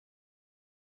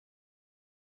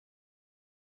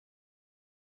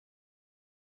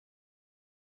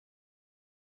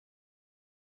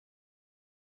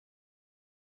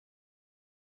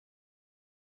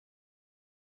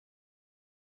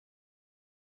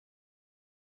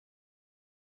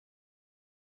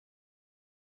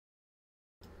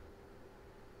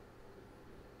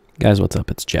Guys, what's up?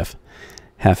 It's Jeff,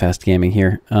 Half-Assed Gaming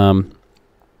here. Got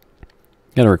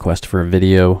a request for a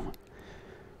video.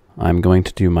 I'm going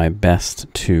to do my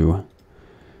best to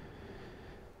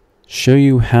show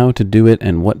you how to do it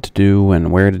and what to do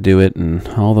and where to do it and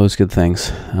all those good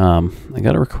things. I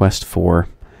got a request for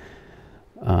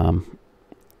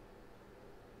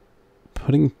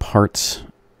putting parts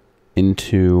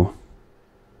into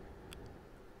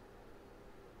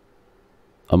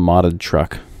a modded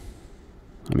truck.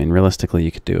 I mean, realistically,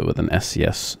 you could do it with an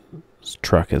SCS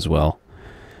truck as well.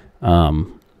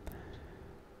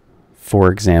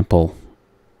 For example,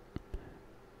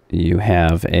 you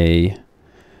have a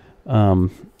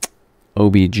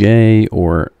OBJ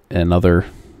or another,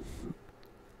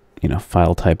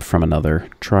 file type from another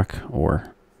truck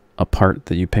or a part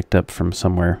that you picked up from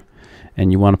somewhere,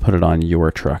 and you want to put it on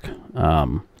your truck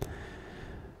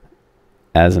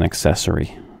as an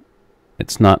accessory.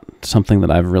 It's not something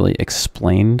that I've really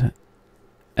explained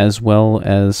as well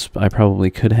as I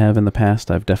probably could have in the past.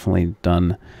 I've definitely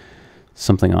done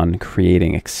something on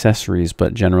creating accessories,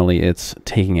 but generally it's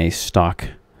taking a stock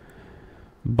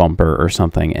bumper or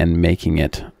something and making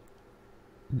it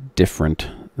different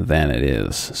than it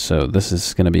is. So this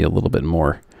is going to be a little bit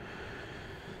more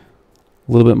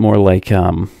like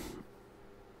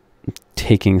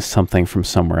taking something from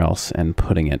somewhere else and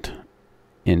putting it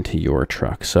into your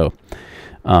truck. So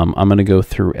I'm going to go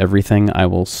through everything. I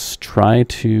will try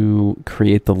to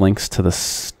create the links to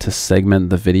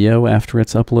segment the video after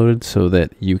it's uploaded so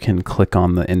that you can click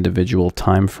on the individual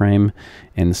time frame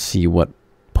and see what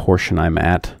portion I'm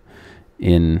at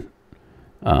in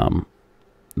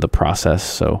the process.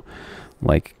 So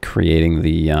like creating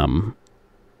the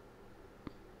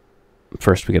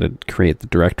first we got to create the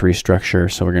directory structure,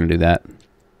 so we're going to do that.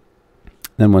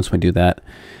 Then once we do that,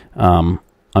 I'm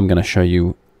going to show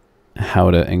you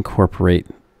how to incorporate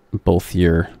both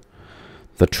the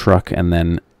truck and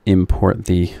then import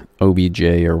the OBJ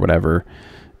or whatever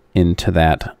into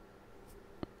that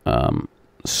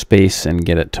space and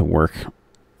get it to work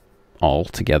all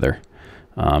together,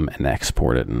 and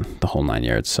export it and the whole 9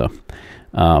 yards. So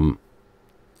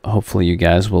hopefully you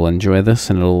guys will enjoy this,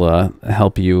 and it'll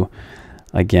help you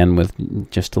again with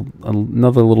just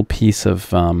another little piece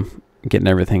of getting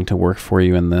everything to work for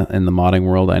you in the modding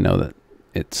world. I know that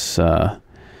it's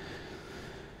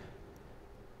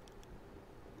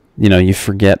you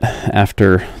forget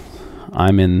after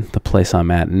I'm in the place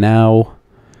I'm at now.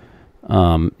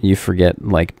 You forget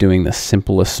like doing the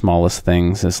simplest, smallest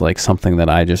things is like something that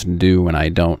I just do, and I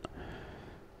don't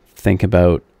think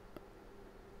about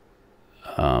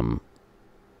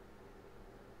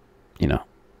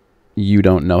you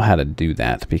don't know how to do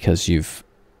that because you've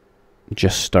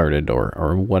just started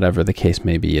or whatever the case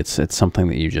may be. It's something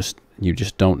that you just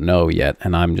don't know yet,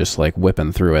 and I'm just like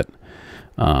whipping through it.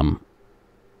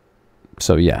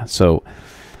 So yeah, so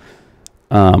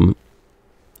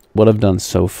what I've done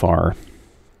so far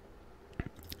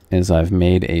is I've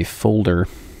made a folder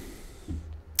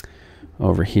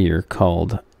over here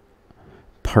called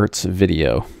Parts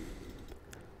Video.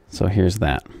 So here's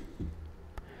that.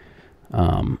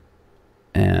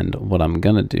 And what I'm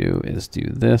going to do is do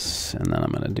this, and then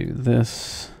I'm going to do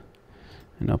this,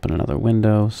 and open another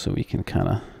window so we can kind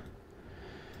of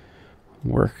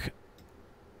work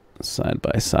side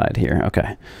by side here.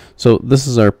 Okay, so this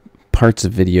is our parts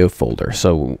video folder.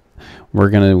 So we're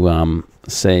going to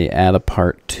say add a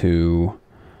part to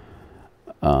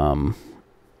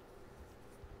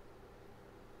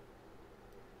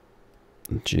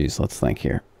geez, let's think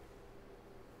here.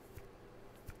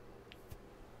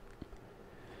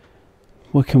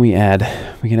 What can we add?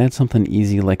 We can add something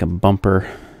easy like a bumper,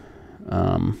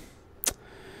 but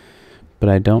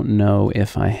I don't know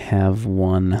if I have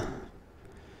one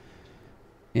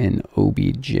in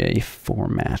OBJ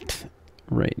format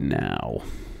right now.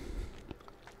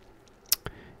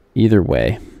 Either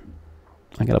way,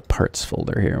 I got a parts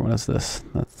folder here. What is this?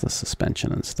 That's the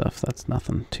suspension and stuff. That's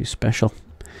nothing too special.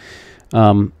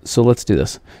 So let's do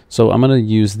this. So I'm going to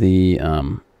use the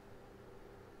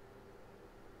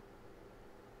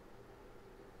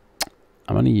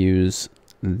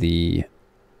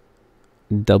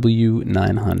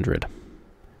W900.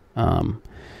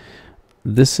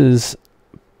 This is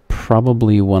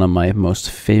probably one of my most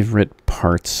favorite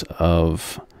parts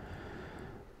of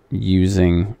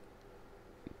using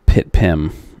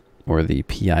PitPim or the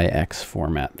PIX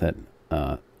format that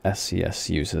SCS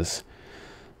uses.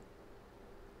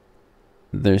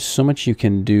 There's so much you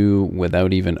can do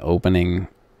without even opening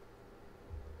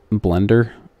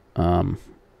Blender,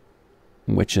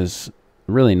 which is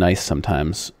really nice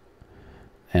sometimes,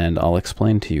 and I'll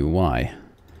explain to you why.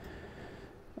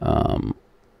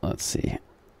 let's see.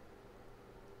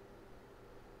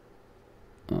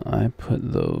 I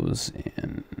put those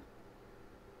in.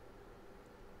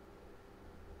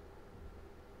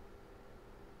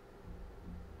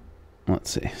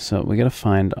 Let's see. So we got to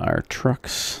find our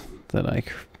trucks that I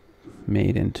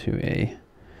made into a.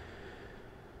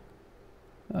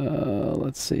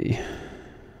 Let's see.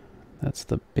 That's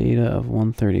the beta of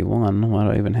 131. Why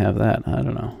do I even have that? I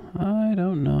don't know. I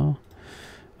don't know.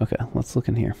 Okay, let's look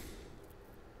in here.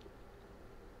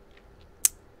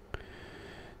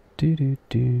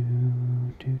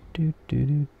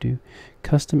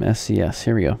 Custom SCS.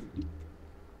 Here we go.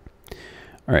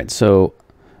 All right, so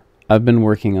I've been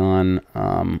working on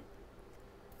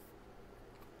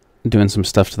doing some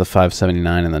stuff to the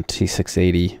 579 and the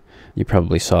T680. You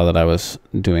probably saw that I was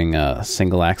doing a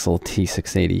single axle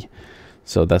T680.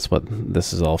 So that's what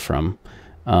this is all from.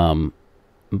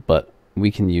 But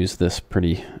we can use this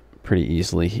pretty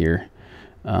easily here.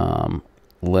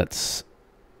 Let's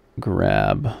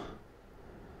grab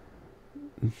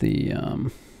the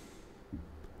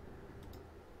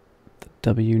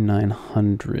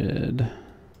W900.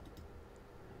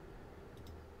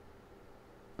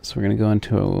 So we're going to go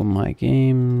into My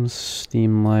Games,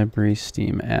 Steam Library,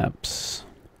 Steam Apps.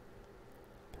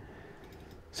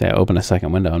 Say I open a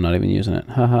second window, I'm not even using it.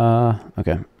 Haha.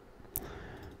 Okay.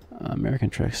 American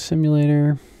Truck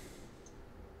Simulator.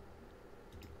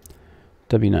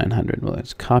 W900. Well,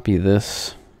 let's copy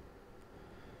this.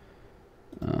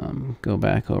 Go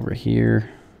back over here.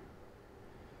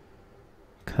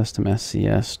 Custom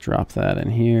SCS, drop that in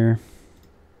here.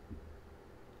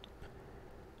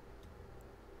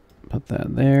 Put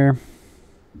that there.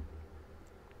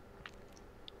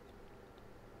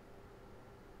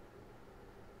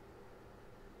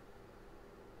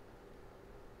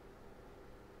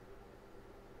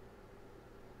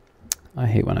 I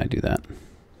hate when I do that.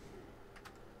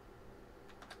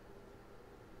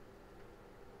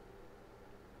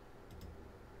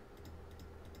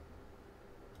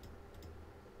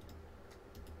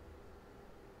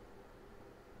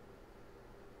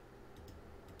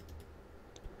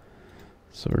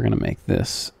 So we're going to make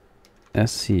this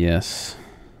SCS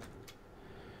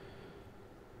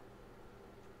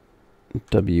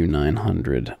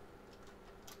W900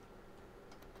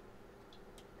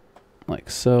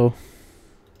 like so.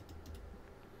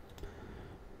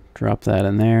 Drop that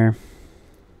in there.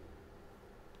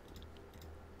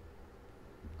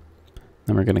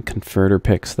 Then we're going to converter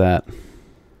pix that.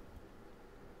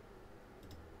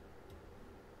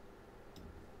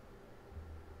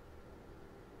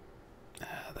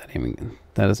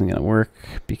 That isn't going to work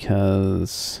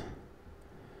because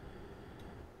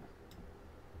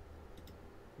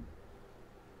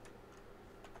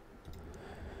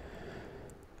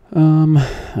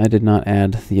I did not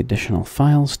add the additional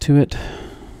files to it.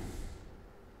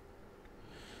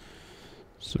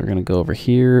 So we're going to go over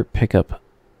here, pick up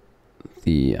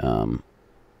the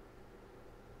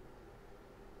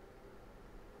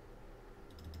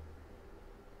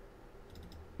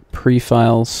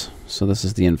pre-files. So this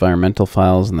is the environmental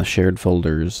files and the shared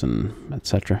folders and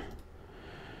etc.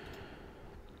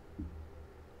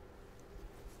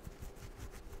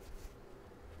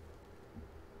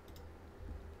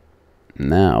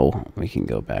 Now we can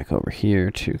go back over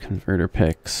here to converter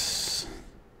pix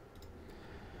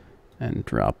and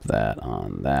drop that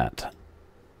on that.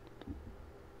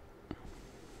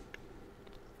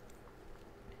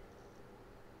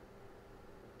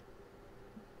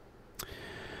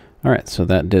 All right, so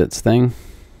that did its thing.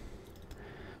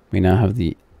 We now have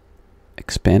the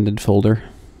expanded folder.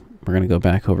 We're going to go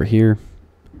back over here,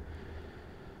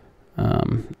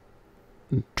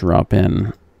 drop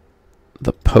in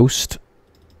the post.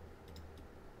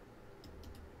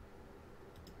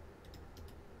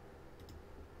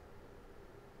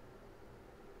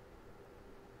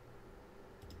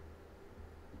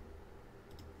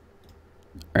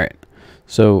 All right,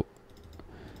 so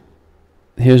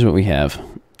here's what we have.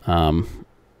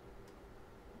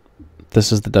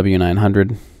 This is the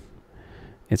W900.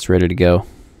 It's ready to go.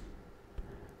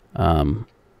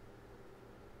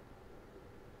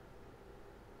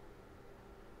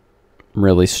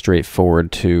 Really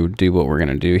straightforward to do what we're going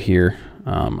to do here.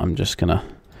 I'm just gonna,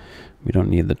 we don't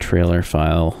need the trailer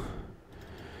file.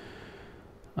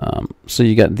 So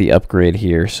you got the upgrade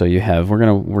here. So you have, we're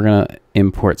gonna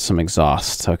import some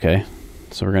exhausts. Okay,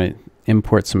 so we're gonna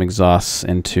import some exhausts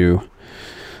into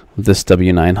this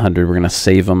W900. We're gonna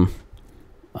save them.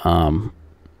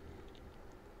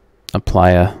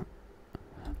 Apply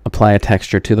a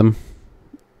texture to them.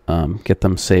 Get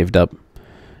them saved up.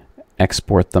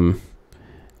 Export them.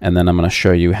 And then I'm going to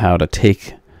show you how to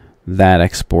take that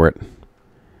export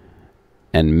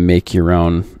and make your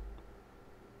own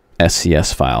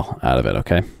SCS file out of it,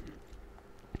 okay?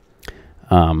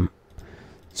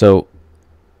 So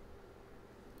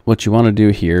what you want to do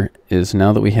here is,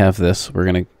 now that we have this, we're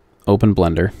going to open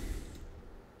Blender.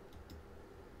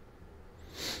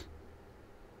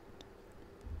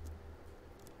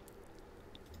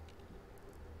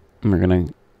 And we're going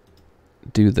to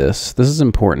do this. This is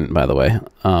important, by the way.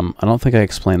 I don't think I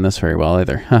explained this very well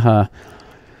either. Haha.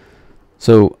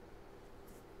 So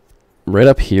right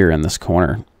up here in this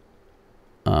corner,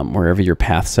 wherever your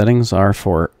path settings are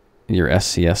for your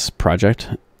SCS project,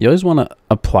 you always want to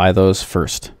apply those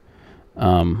first.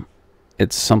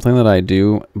 It's something that I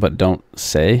do but don't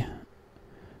say.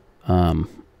 And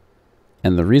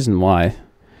the reason why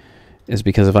is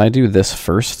because if I do this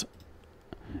first,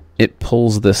 it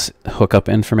pulls this hookup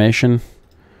information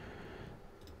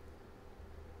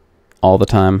all the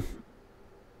time.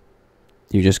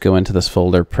 You just go into this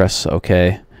folder, press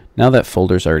OK. Now that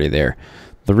folder's already there.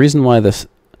 The reason why this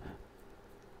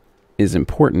is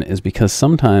important is because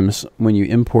sometimes when you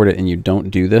import it and you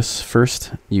don't do this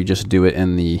first, you just do it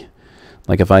in the,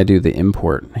 like if I do the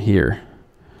import here,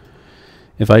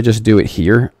 if I just do it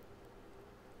here,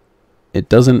 it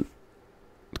doesn't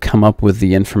come up with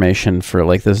the information for,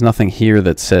 like, there's nothing here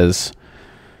that says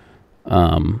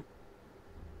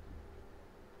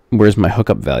where's my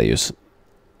hookup values.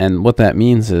 And what that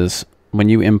means is when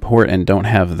you import and don't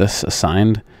have this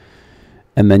assigned,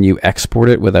 and then you export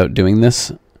it without doing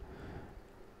this,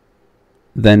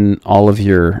 then all of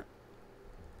your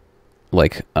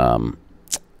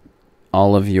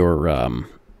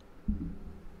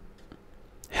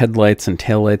headlights and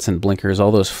taillights and blinkers,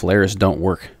 all those flares don't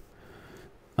work.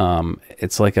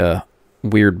 It's like a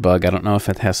weird bug. I don't know if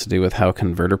it has to do with how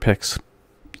converter picks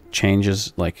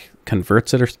changes, like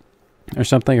converts it or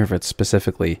something, or if it's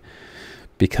specifically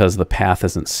because the path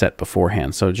isn't set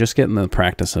beforehand. So just get in the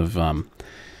practice of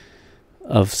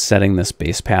setting this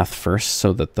base path first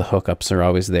so that the hookups are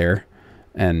always there,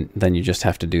 and then you just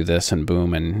have to do this and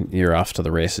boom, and you're off to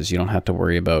the races. You don't have to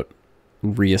worry about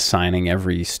reassigning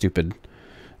every stupid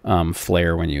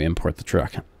flare when you import the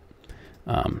truck.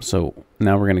 So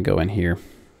now we're going to go in here,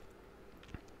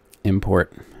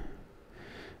 import.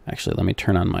 Actually, let me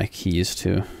turn on my keys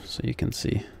too so you can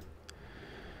see.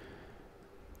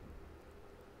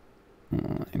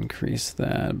 Increase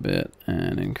that a bit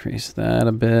and increase that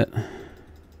a bit.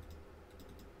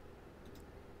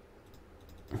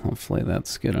 Hopefully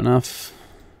that's good enough.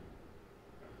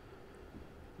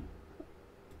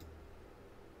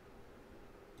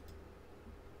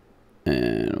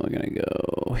 And we're going to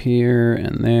go here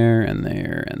and there and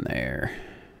there and there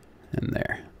and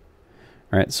there.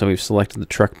 All right, so we've selected the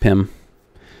truck PIM.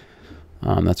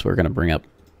 That's where we're going to bring up,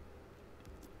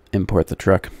 import the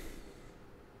truck.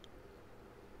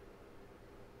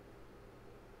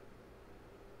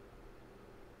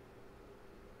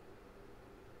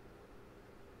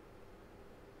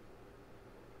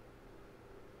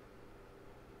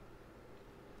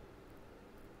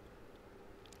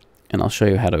 And I'll show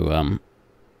you how to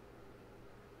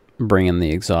bring in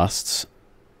the exhausts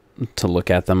to look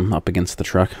at them up against the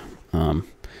truck.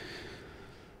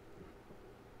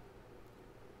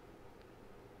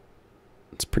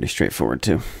 It's pretty straightforward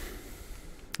too.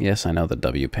 Yes, I know the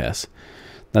WPass.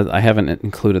 I haven't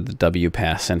included the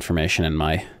WPass information in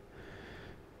my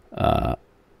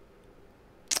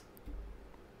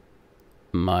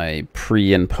my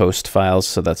pre and post files,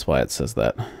 so that's why it says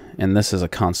that. And this is a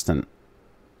constant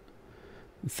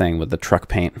thing with the truck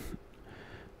paint,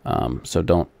 so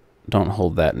don't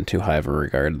hold that in too high of a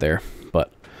regard there.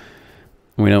 But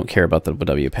we don't care about the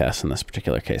WPass in this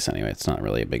particular case anyway. It's not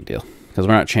really a big deal because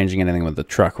we're not changing anything with the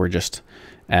truck. We're just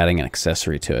adding an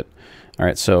accessory to it. All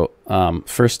right, so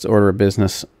first order of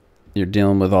business, you're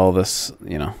dealing with all this,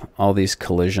 you know, all these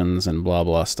collisions and blah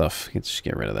blah stuff. You just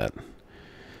get rid of that.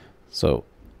 So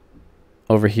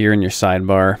over here in your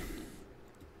sidebar,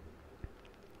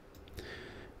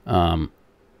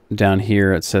 down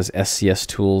here it says SCS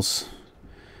tools,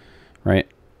 right?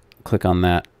 Click on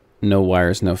that. No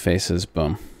wires, no faces.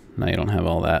 Boom. Now you don't have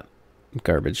all that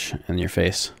garbage in your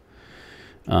face.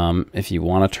 If you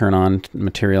want to turn on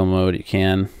material mode, you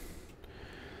can.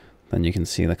 Then you can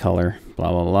see the color,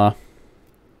 blah, blah, blah.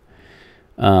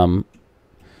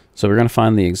 So we're going to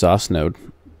find the exhaust node,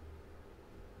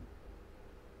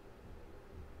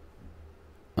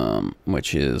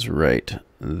 which is right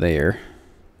there.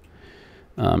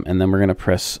 And then we're going to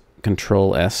press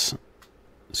Control S,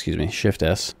 excuse me, Shift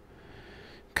S,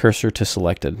 cursor to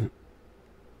selected.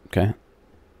 Okay,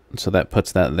 so that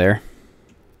puts that there.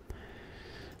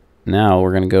 Now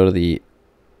we're going to go to the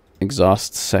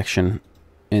exhaust section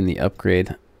in the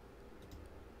upgrade,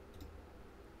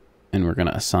 and we're going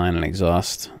to assign an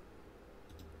exhaust.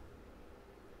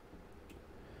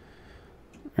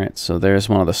 All right, so there's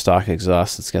one of the stock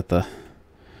exhausts. It's got the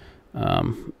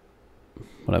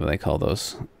whatever they call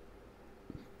those,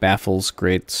 baffles,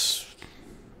 grates,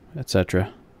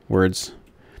 etc. words.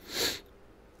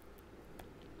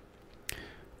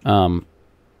 And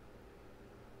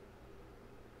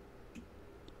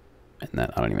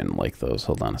that, I don't even like those.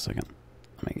 Hold on a second.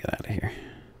 Let me get out of here.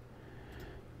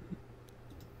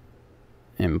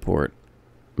 Import.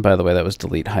 By the way, that was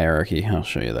delete hierarchy. I'll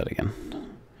show you that again.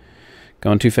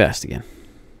 Going too fast again.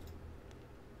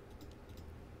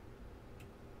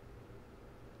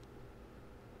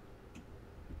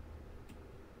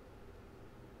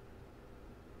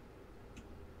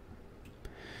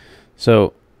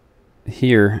 So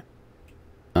here,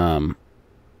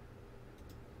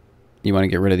 you want to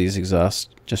get rid of these exhausts,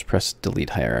 just press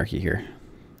delete hierarchy here.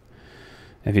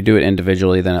 If you do it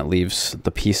individually, then it leaves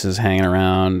the pieces hanging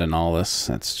around and all this.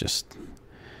 That's just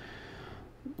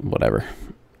whatever.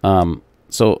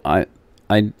 So I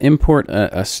import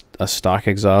a stock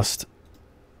exhaust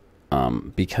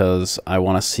because I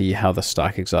want to see how the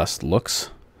stock exhaust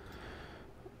looks.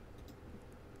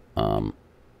 And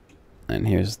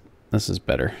this is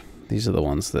better. These are the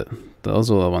ones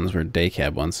those are the ones were day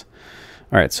cab ones.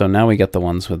 All right, so now we get the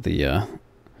ones with the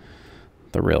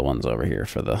real ones over here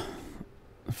for the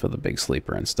big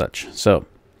sleeper and such. So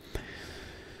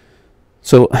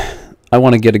I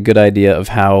want to get a good idea of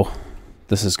how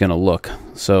this is going to look.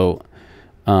 So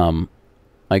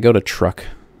I go to truck,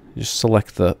 just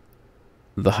select the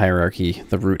hierarchy,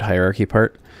 the root hierarchy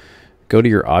part. Go to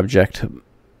your object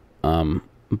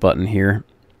button here,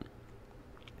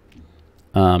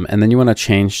 and then you want to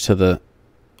change to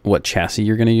what chassis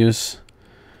you're going to use.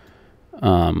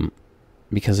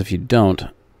 Because if you don't,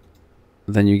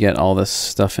 then you get all this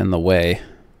stuff in the way.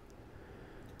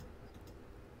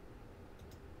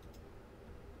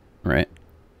 Right?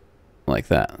 Like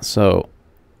that. So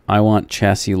I want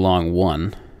chassis long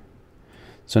 1.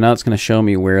 So now it's going to show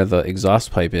me where the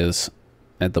exhaust pipe is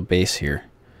at the base here.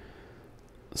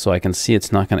 So I can see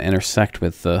it's not going to intersect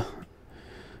with the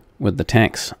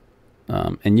tanks.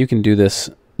 And you can do this,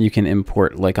 you can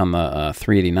import, like on the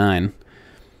 389,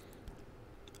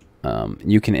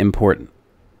 you can import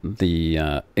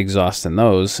the exhaust in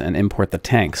those and import the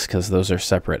tanks, because those are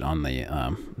separate on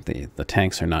the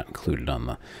tanks are not included on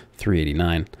the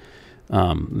 389.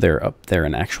 They're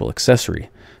an actual accessory.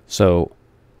 So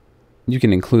you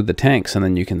can include the tanks, and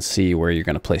then you can see where you're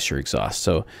going to place your exhaust.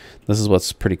 So this is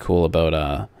what's pretty cool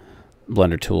about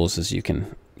Blendertools, is you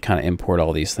can kind of import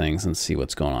all these things and see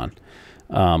what's going on.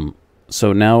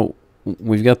 So now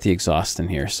we've got the exhaust in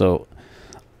here. So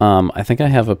I think I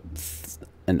have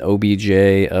an OBJ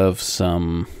of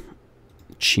some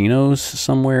chinos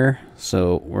somewhere.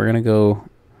 So we're going to go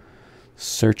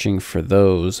searching for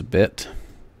those a bit.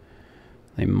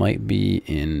 They might be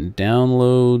in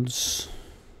downloads.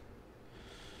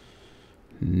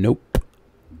 Nope.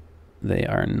 They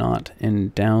are not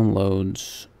in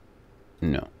downloads.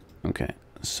 No. Okay.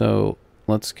 So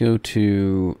let's go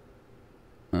to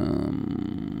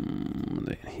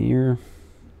here.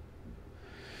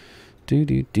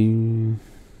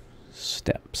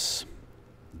 Steps.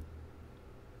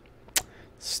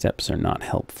 Steps are not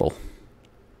helpful.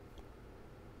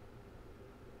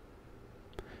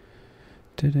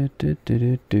 You'll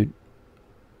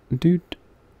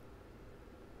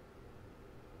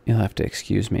have to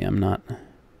excuse me. I'm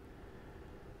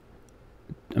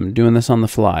doing this on the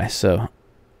fly, so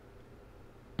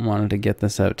I wanted to get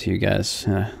this out to you guys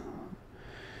in a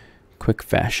quick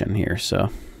fashion here. So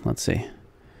let's see.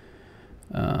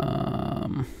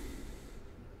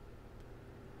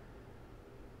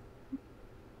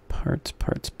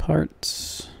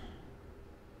 Parts.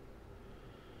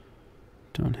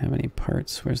 Don't have any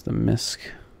parts. Where's the MISC?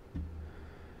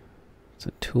 It's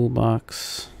a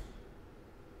toolbox.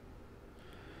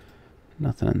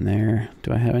 Nothing in there.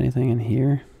 Do I have anything in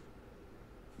here?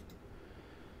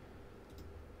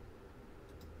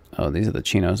 Oh, these are the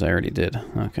chinos I already did.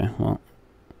 Okay, well,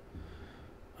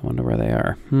 I wonder where they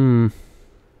are.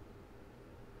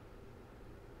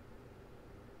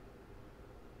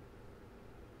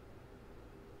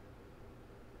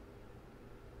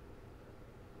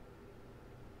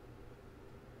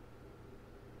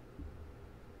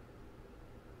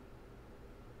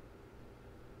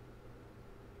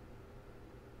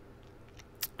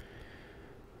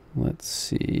 Let's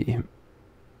see.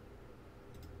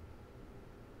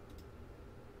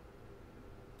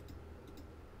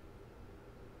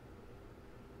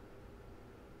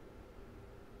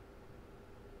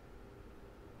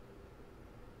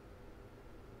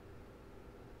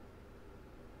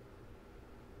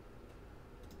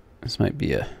 This might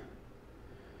be a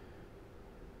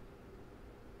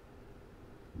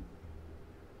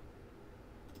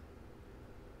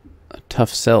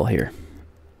tough sell here.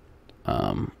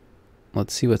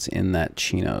 Let's see what's in that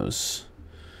chinos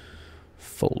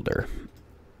folder.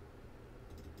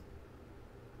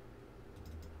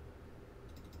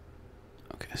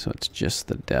 Okay, so it's just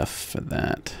the def for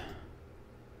that.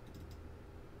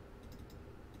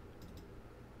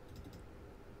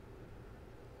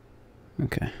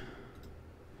 Okay.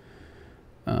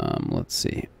 Let's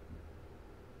see.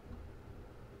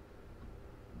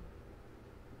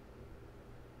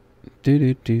 Do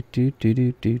do do do do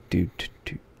do do do do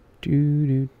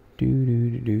do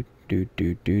do do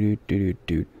do do do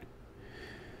do.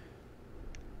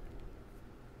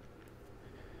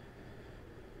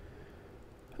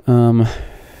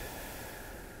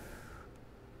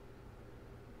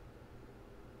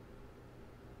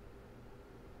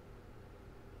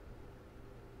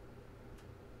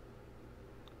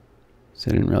 So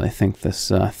I didn't really think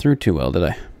this through too well, did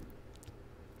I?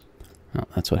 Well,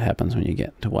 that's what happens when you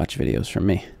get to watch videos from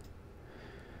me.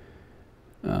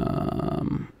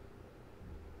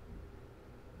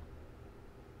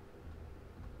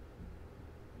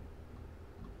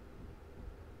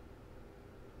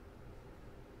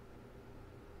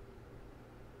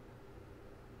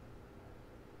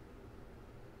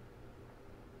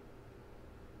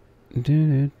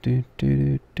 Do do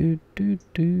do do do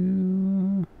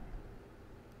do.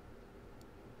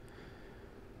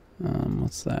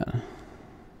 What's that?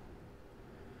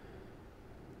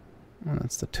 Well,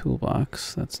 that's the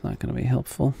toolbox. That's not going to be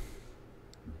helpful.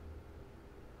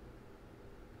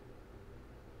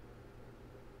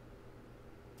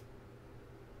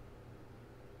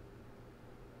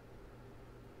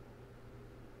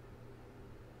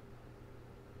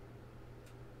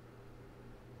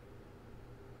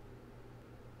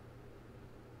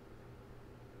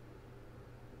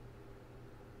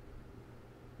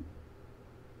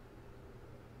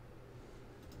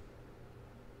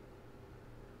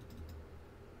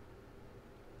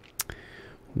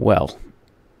 Well,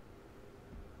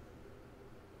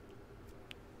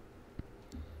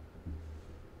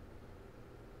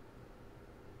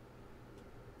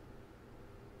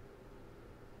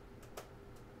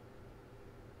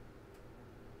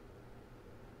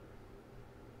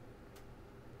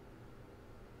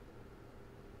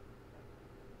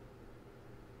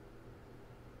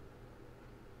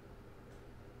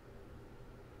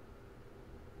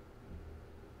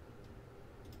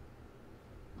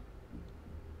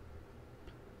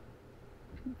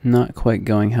 not quite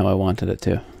going how I wanted it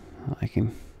to. I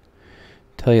can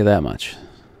tell you that much.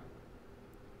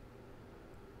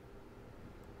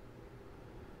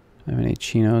 Do I have any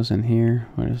chinos in here?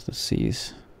 Where's the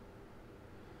C's?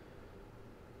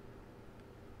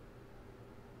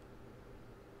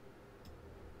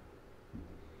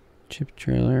 Chip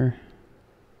trailer.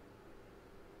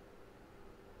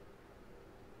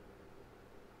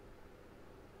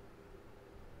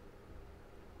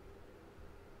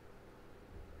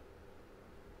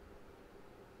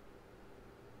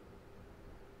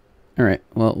 All right,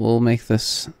 well, we'll make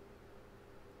this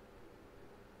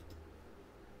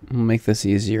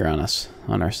easier on us,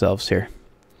 on ourselves here.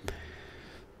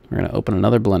 We're going to open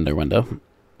another Blender window.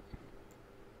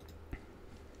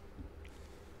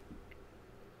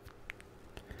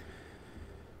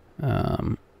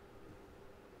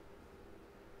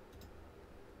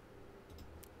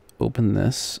 Open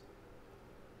this.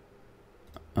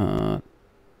 Go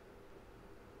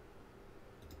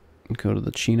to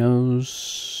the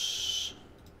chinos.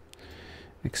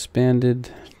 Expanded,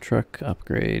 truck,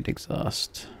 upgrade,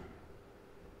 exhaust.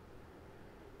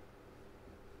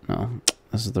 No,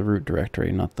 this is the root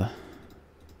directory, not the...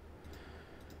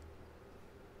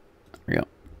 There we go.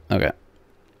 Okay.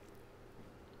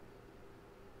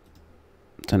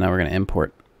 So now we're going to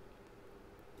import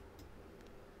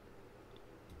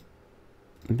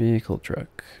vehicle,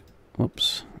 truck.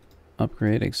 Whoops.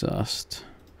 Upgrade, exhaust.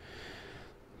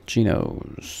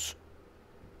 Chinos.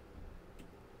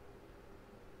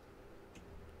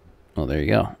 Well, there you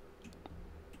go.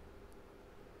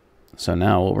 So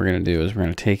now what we're going to do is we're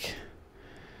going to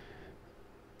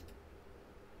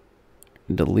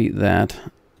delete that.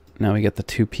 Now we get the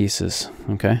two pieces,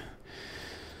 okay?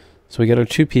 So we get our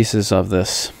two pieces of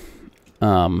this.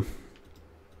 We're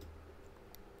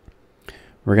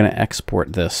going to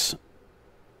export this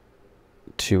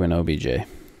to an OBJ.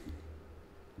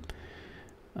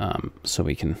 So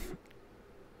we can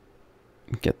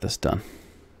get this done.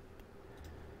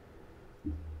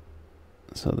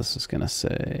 So this is going to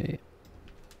say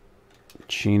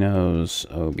Chinos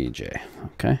OBJ.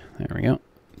 Okay, there we go.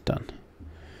 Done.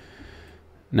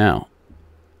 Now,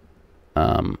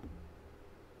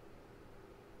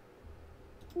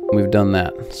 we've done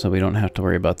that, so we don't have to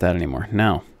worry about that anymore.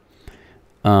 Now,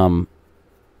 so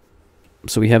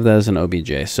we have that as an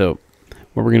OBJ. So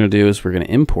what we're going to do is we're going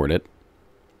to import it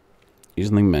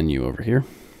using the menu over here.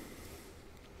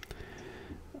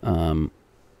 We're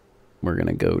going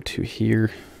to go to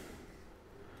here.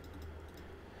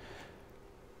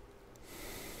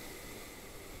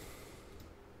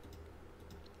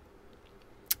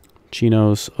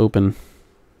 Chinos, open.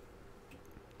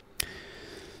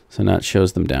 So now it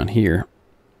shows them down here.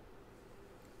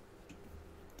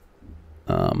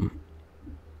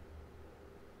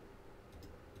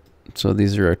 So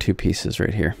these are our two pieces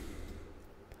right here.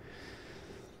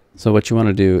 So what you want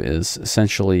to do is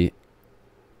essentially,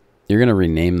 you're going to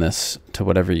rename this to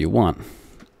whatever you want.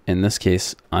 In this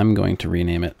case, I'm going to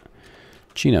rename it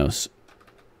Chinos.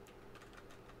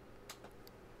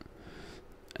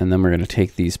 And then we're going to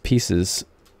take these pieces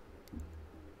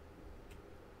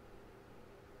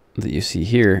that you see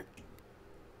here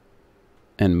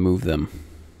and move them.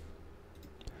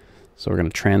 So we're going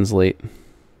to translate.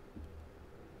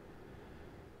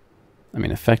 I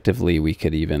mean, effectively, we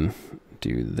could even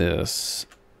do this.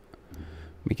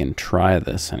 We can try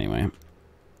this anyway.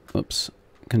 Oops.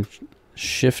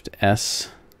 Shift S.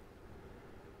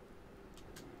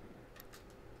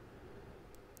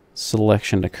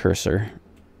 Selection to cursor.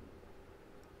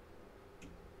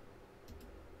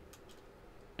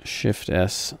 Shift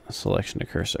S, selection to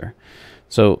cursor.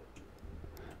 So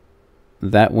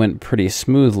that went pretty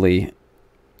smoothly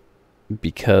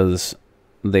because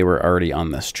they were already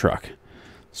on this truck.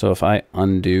 So if I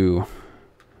undo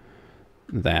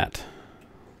that,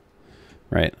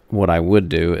 right, what I would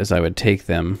do is I would take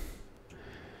them,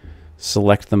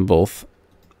 select them both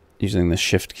using the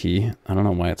shift key. I don't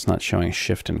know why it's not showing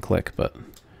shift and click, but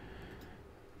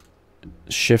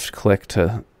shift click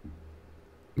to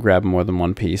grab more than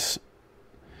one piece.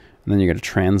 And then you're going to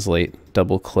translate,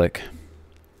 double click.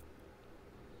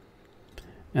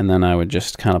 And then I would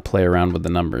just kind of play around with the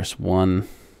numbers. 1,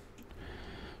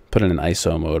 put it in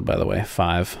ISO mode, by the way,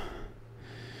 5,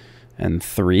 and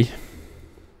 3.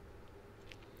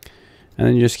 And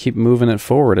then you just keep moving it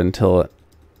forward until it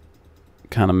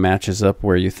kind of matches up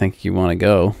where you think you want to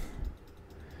go,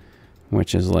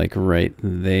 which is like right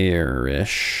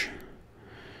there-ish.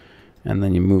 And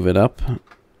then you move it up.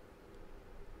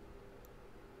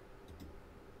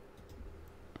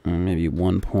 Maybe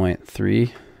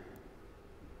 1.3.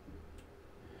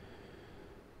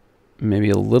 Maybe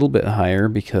a little bit higher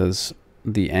because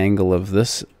the angle of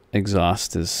this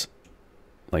exhaust is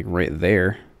like right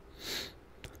there.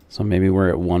 So maybe we're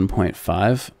at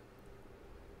 1.5.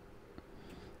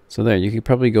 So there, you could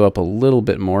probably go up a little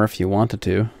bit more if you wanted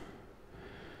to.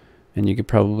 And you could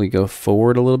probably go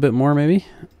forward a little bit more maybe.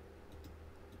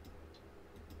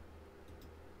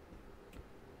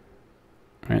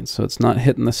 All right, so it's not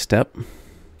hitting the step.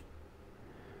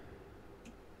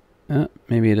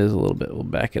 Maybe it is a little bit. We'll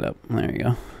back it up. There you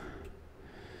go.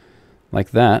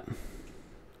 Like that. All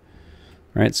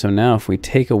right, so now if we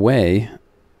take away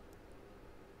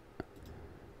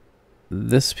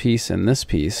this piece and this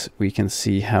piece, we can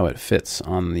see how it fits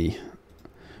on the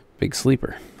big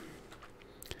sleeper.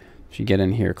 If you get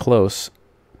in here close,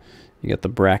 you get the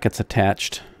brackets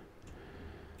attached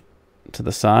to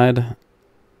the side,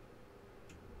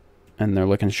 and they're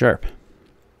looking sharp.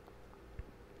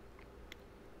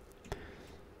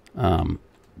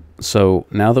 So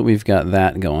now that we've got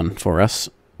that going for us,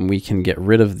 we can get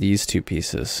rid of these two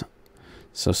pieces.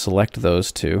 So select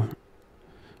those two,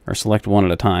 or select one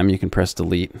at a time. You can press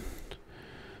delete.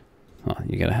 Well,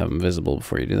 you gotta have them visible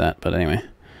before you do that, but anyway,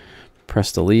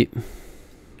 press delete,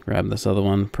 grab this other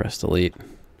one, press delete.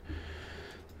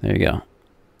 There you go.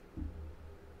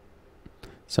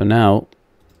 So now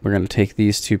we're going to take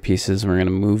these two pieces and we're going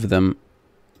to move them,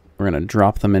 we're going to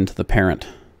drop them into the parent,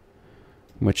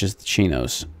 which is the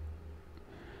Chinos.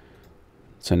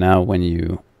 So now when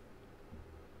you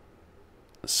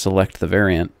select the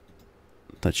variant,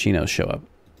 the Chinos show up.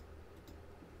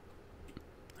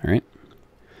 All right.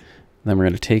 Then we're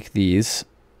going to take these.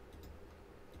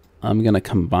 I'm going to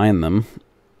combine them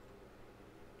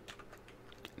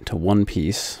to one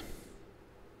piece.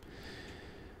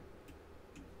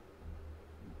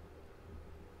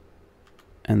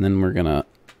 And then we're going to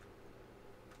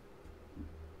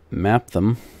map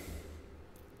them.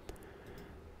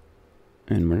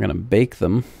 And we're going to bake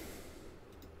them.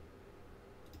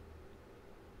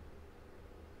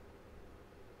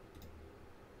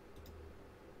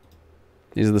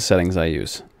 These are the settings I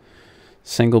use.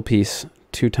 Single piece,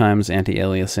 2 times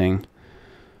anti-aliasing,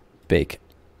 bake.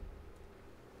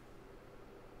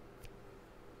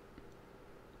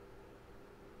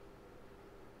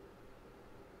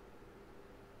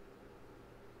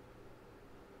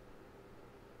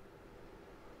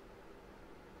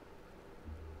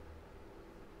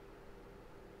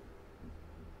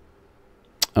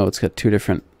 Oh, it's got two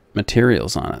different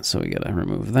materials on it, so we gotta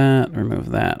remove that,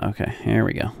 remove that. Okay, here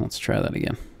we go. Let's try that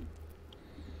again.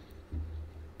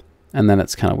 And then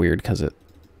it's kind of weird because it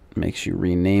makes you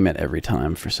rename it every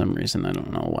time for some reason. I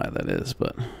don't know why that is,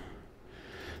 but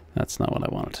that's not what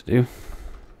I wanted to do.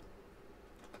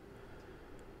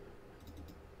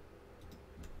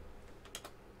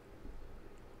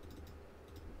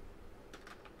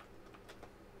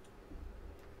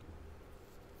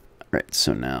 Right,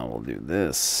 so now we'll do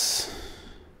this,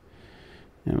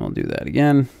 and we'll do that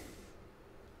again.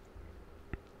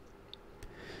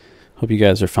 Hope you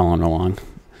guys are following along.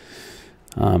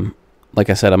 Like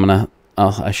I said,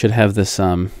 I should have this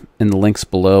in the links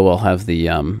below. I'll have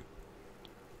the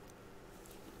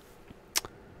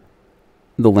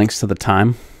links to the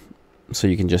time, so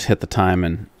you can just hit the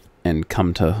time and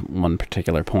come to one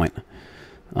particular point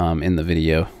in the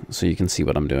video, so you can see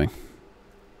what I'm doing.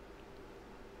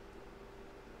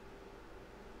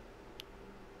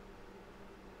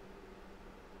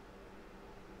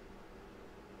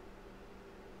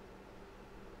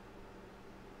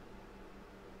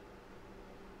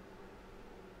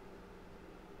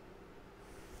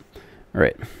 All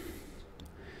right,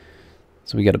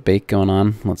 so we got a bake going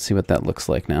on. Let's see what that looks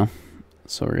like now.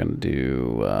 So we're gonna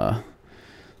do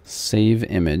save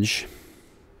image.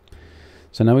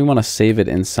 So now we want to save it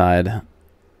inside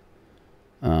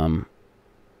where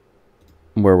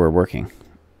we're working.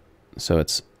 So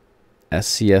it's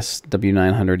SCS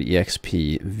W900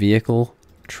 EXP vehicle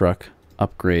truck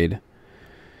upgrade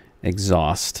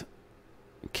exhaust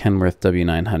Kenworth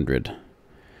W900.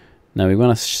 Now we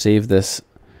want to save this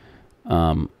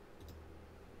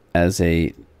as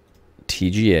a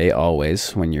TGA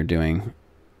always when you're doing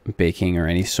baking or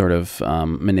any sort of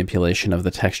manipulation of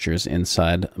the textures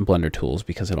inside Blendertools,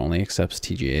 because it only accepts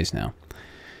TGAs now.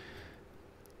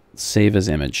 Save as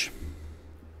image.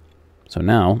 So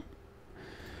now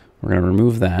we're going to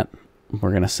remove that. We're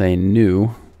going to say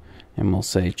new, and we'll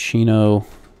say Chino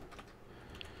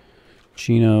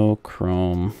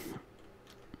Chrome.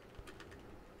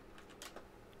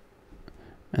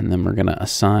 And then we're going to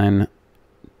assign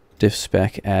diff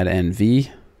spec add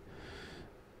NV,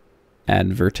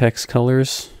 add vertex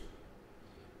colors,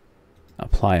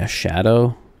 apply a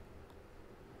shadow,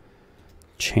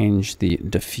 change the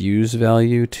diffuse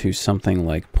value to something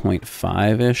like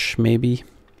 0.5-ish maybe.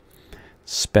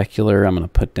 Specular I'm going to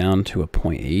put down to a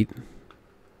 0.8.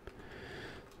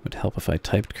 Would help if I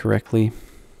typed correctly.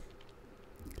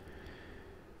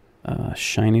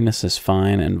 Shininess is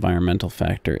fine. Environmental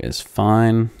factor is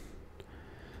fine.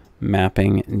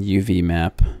 Mapping, UV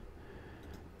map.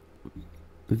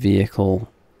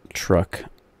 Vehicle, truck,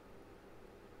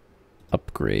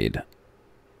 upgrade,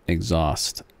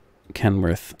 exhaust,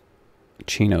 Kenworth,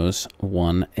 Chinos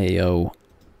 1 AO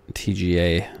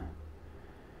TGA.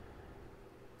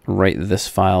 Write this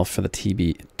file for the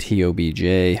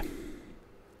TOBJ.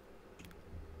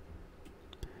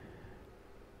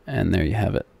 And there you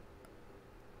have it.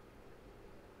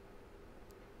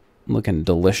 Looking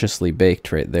deliciously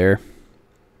baked right there.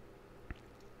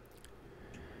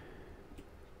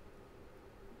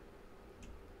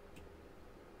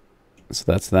 So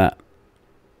that's that.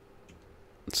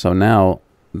 So now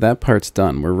that part's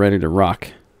done. We're ready to rock.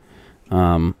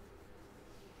 And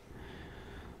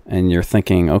you're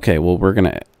thinking, okay, well, we're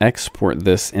going to export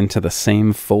this into the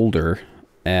same folder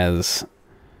as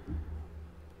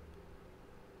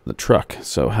the truck.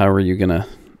 So how are you gonna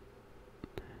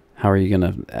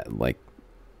like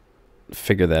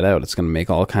figure that out? It's gonna make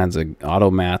all kinds of auto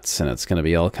mats, and it's gonna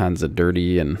be all kinds of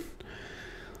dirty, and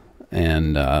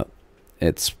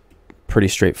it's pretty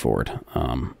straightforward.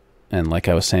 And like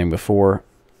I was saying before,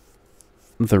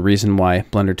 the reason why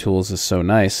Blendertools is so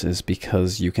nice is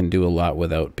because you can do a lot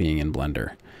without being in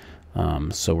Blender.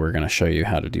 So we're gonna show you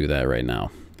how to do that right now.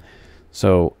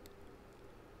 So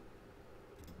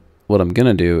what I'm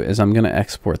gonna do is I'm gonna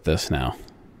export this now,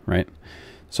 right?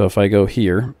 So if I go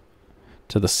here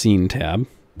to the scene tab,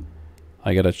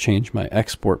 I gotta change my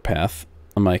export path,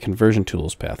 my conversion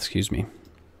tools path, excuse me.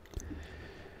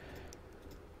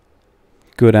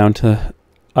 Go down to,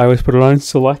 I always put it on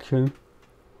selection.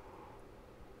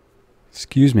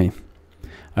 Excuse me.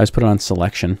 I always put it on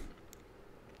selection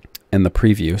in the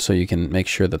preview so you can make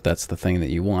sure that that's the thing that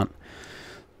you want.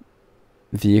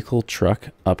 Vehicle, truck,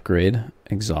 upgrade,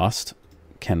 exhaust,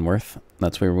 Kenworth.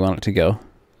 That's where we want it to go.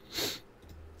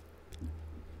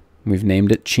 We've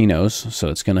named it Chinos, so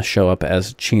it's going to show up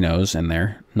as Chinos in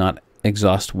there, not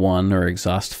exhaust 1 or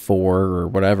exhaust 4 or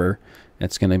whatever.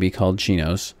 It's going to be called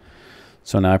Chinos.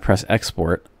 So now I press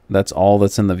export. That's all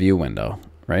that's in the view window,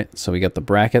 right? So we got the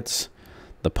brackets,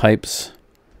 the pipes.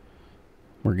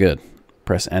 We're good.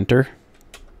 press enter.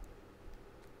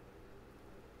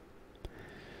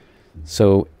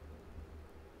 So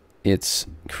it's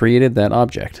created that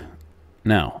object.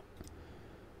 Now,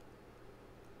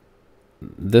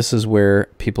 this is where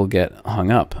people get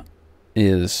hung up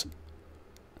is,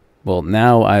 well,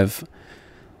 now I've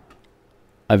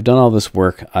done all this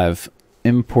work. I've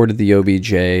imported the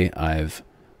OBJ, I've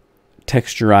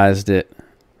texturized it,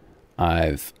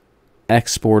 I've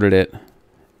exported it,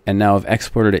 and now I've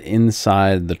exported it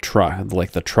inside the truck,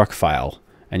 like the truck file.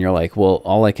 And you're like, well,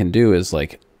 all I can do is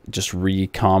like just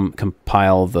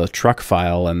compile the truck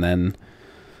file and then,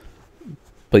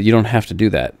 but you don't have to do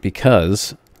that,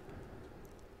 because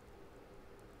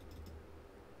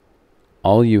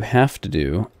all you have to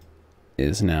do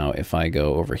is now, if I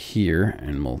go over here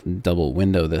and we'll double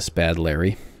window this bad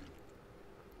Larry,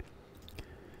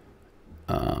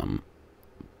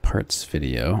 parts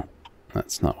video,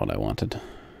 that's not what I wanted.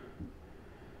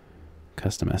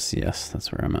 Custom SCS,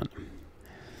 that's where I'm at.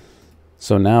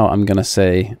 So now I'm going to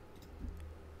say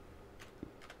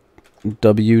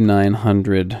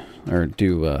W900, or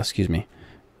do, excuse me,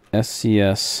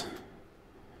 SCS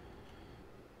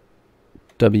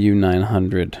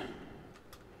W900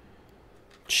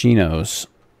 Chinos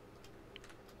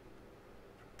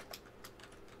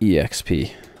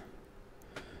EXP.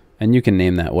 And you can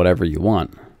name that whatever you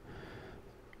want,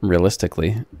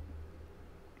 realistically.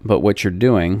 But what you're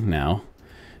doing now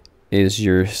is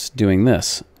you're doing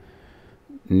this.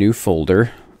 New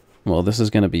folder. Well, this is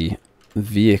going to be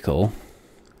vehicle.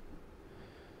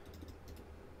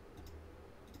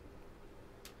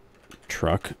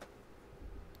 Truck.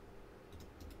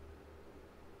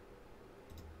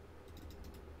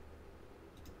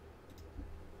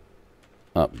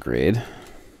 Upgrade.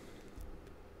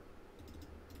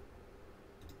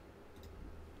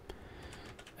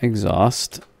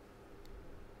 Exhaust.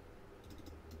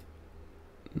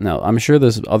 Now, I'm sure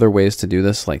there's other ways to do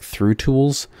this, like through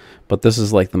tools, but this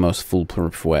is like the most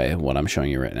foolproof way of what I'm showing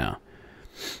you right now.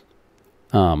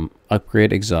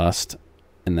 Upgrade exhaust,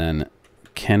 and then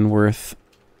Kenworth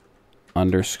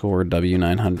underscore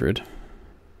W900.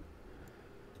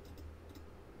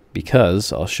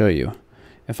 Because, I'll show you,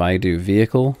 if I do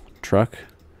vehicle, truck,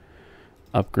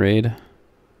 upgrade,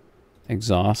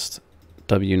 exhaust,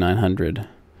 W900,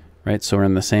 right? So we're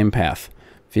in the same path.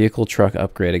 Vehicle, truck,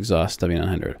 upgrade, exhaust,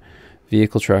 W900.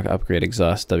 Vehicle, truck, upgrade,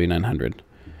 exhaust, W900.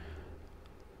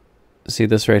 See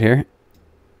this right here?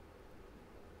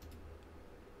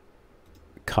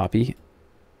 Copy,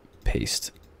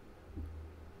 paste.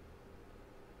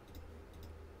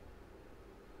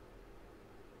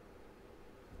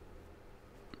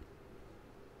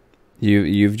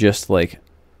 You've just like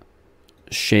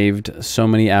shaved so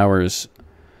many hours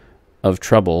of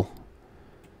trouble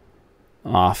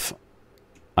off.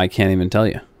 I can't even tell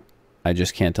you. I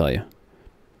just can't tell you.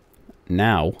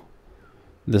 Now,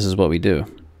 this is what we do.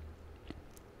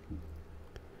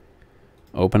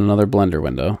 Open another Blender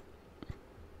window.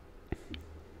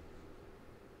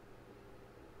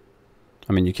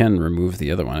 I mean, you can remove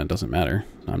the other one. It doesn't matter.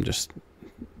 I'm just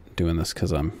doing this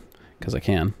because I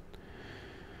can.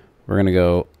 We're gonna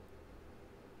go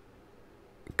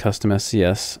custom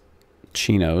SCS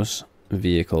Chinos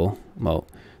vehicle. Well,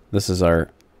 this is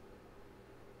our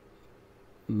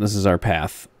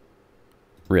path,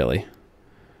 really.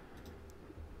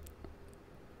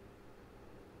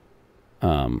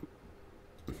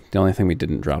 The only thing we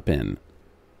didn't drop in,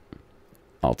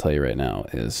 I'll tell you right now,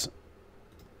 is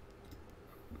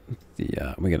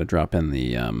the we got to drop in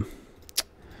the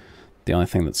only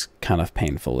thing that's kind of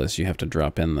painful is you have to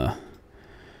drop in the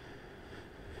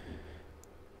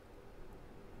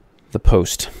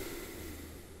post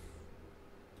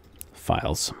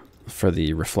files for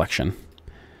the reflection.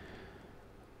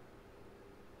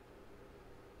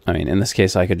 I mean, in this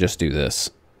case, I could just do this.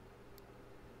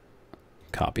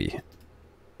 Copy,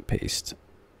 paste,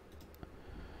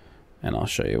 and I'll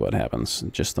show you what happens.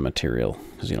 Just the material,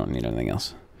 because you don't need anything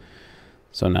else.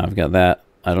 So now I've got that.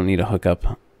 I don't need a hookup.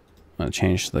 I'm going to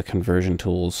change the conversion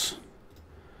tools.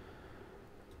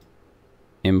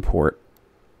 Import.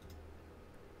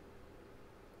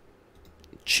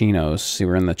 Chinos. See,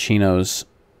 we're in the Chinos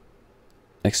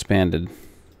expanded.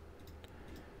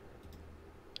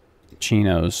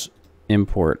 Chinos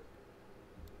import.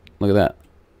 Look at that.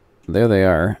 There they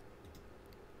are.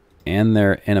 And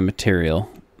they're in a material.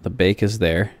 The bake is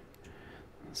there.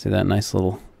 See that nice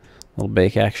little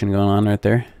bake action going on right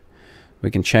there?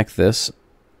 We can check this.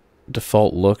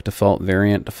 Default look, default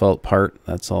variant, default part.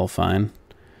 That's all fine.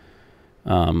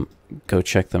 Go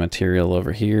check the material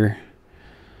over here.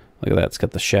 Look at that. It's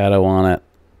got the shadow on it.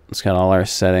 It's got all our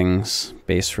settings,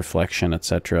 base reflection,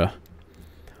 etc.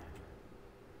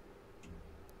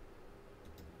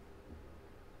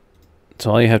 So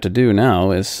all you have to do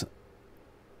now is,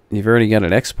 you've already got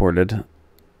it exported,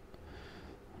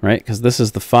 right? Because this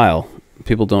is the file.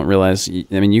 People don't realize,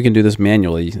 I mean, you can do this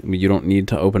manually. You don't need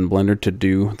to open Blender to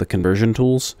do the conversion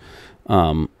tools.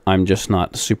 I'm just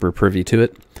not super privy to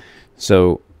it.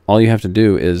 So all you have to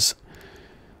do is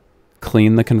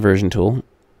clean the conversion tool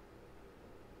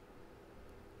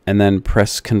and then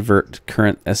press convert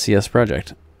current SCS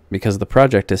project, because the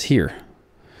project is here.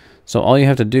 So all you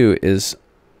have to do is,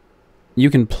 you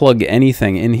can plug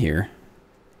anything in here,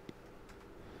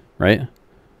 right?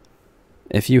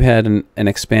 If you had an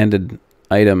expanded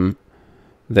item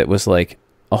that was like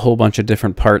a whole bunch of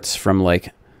different parts from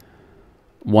like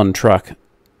one truck,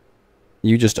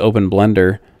 you just open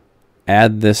Blender,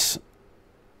 add this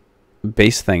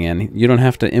base thing in. You don't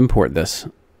have to import this.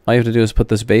 All you have to do is put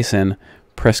this base in,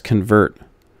 press convert,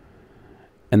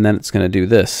 and then it's going to do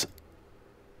this.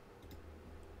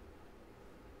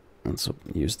 Let's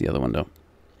use the other window.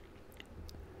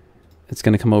 It's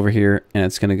going to come over here and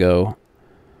it's going to go,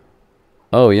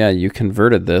 oh yeah, you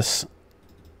converted this.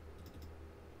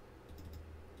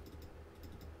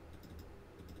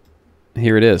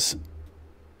 Here it is.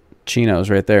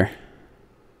 Chinos right there.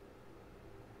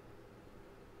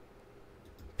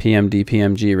 PMD,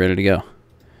 PMG, ready to go.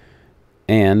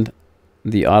 And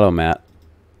the automat.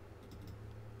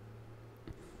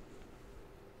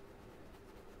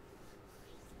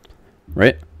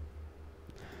 Right?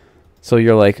 So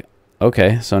you're like,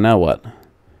 okay, so now what?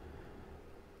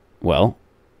 Well,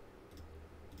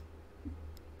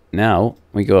 now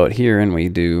we go out here and we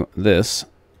do this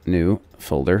new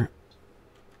folder,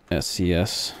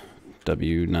 SCS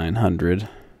W900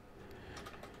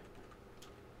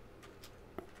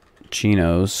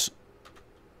 Chinos.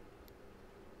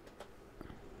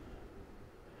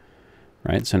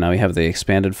 Right, so now we have the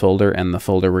expanded folder and the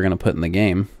folder we're going to put in the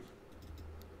game.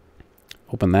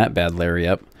 Open that bad Larry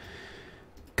up.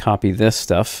 Copy this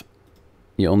stuff.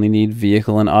 You only need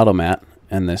vehicle and automat,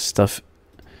 and this stuff,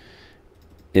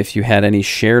 if you had any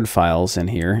shared files in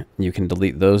here, you can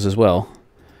delete those as well.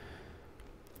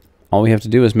 All we have to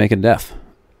do is make a def.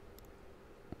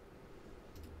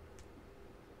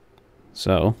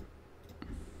 So,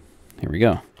 here we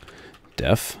go.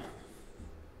 Def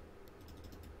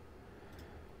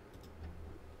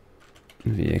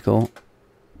vehicle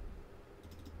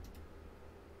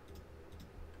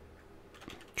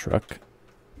truck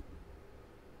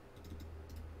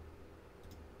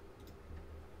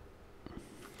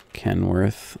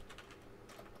Kenworth.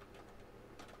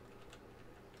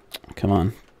 Come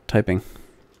on, typing.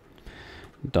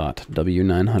 Dot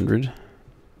W900.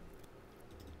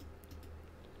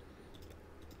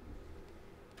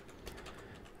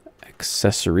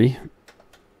 Accessory.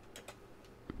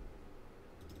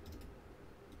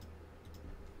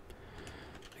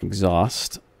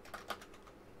 Exhaust.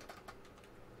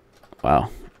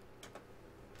 Wow.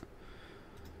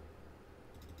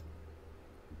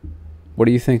 What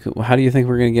do you think? How do you think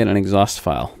we're going to get an exhaust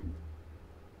file?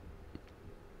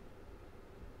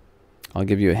 I'll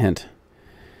give you a hint.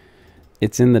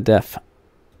 It's in the def.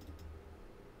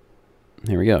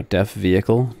 Here we go. Def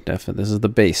vehicle. Def. This is the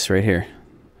base right here.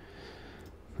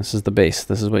 This is the base.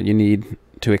 This is what you need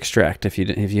to extract. If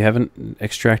you haven't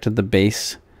extracted the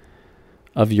base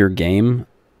of your game,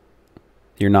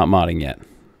 you're not modding yet.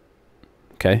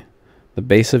 Okay? The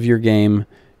base of your game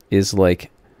is like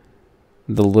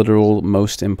the literal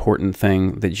most important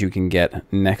thing that you can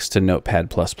get next to Notepad++.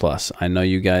 I know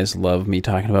you guys love me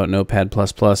talking about Notepad++,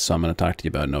 so I'm going to talk to you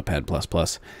about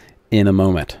Notepad++ in a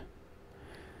moment.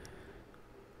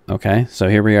 Okay, so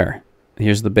here we are.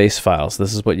 Here's the base files.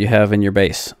 This is what you have in your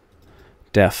base.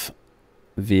 Def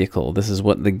vehicle. This is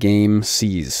what the game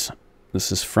sees.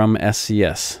 This is from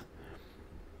SCS.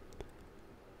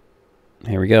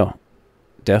 Here we go.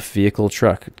 Def vehicle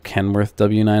truck, Kenworth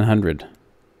W900.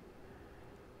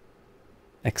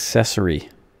 Accessory.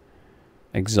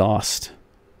 Exhaust.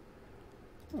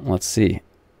 Let's see.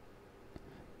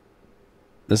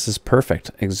 This is perfect.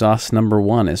 Exhaust number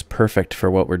 1 is perfect for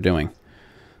what we're doing.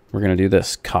 We're going to do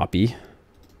this. Copy.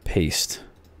 Paste.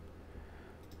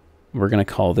 We're going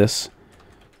to call this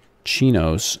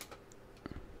Chinos.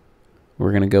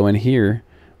 We're going to go in here.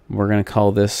 We're going to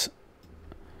call this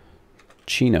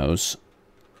Chinos.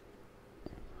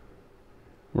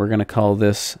 We're going to call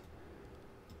this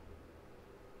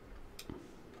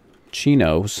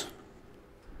Chinos.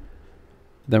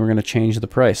 Then we're going to change the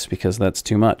price because that's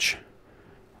too much.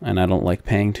 And I don't like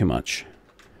paying too much.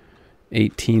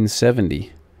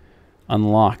 1870.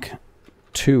 Unlock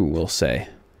 2, we'll say.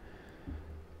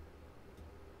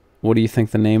 What do you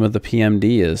think the name of the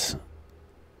PMD is?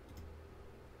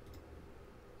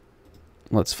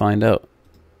 Let's find out.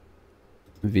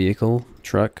 vehicle,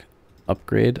 truck,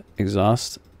 upgrade,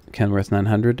 exhaust, Kenworth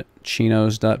 900,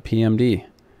 chinos.pmd.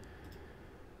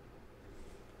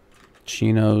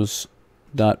 Chinos.pmd.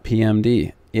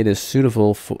 It is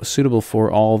suitable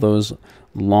for all those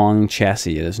long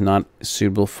chassis. It is not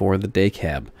suitable for the day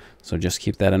cab. So just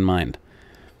keep that in mind.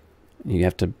 You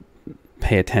have to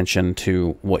pay attention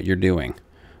to what you're doing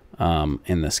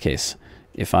in this case.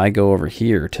 If I go over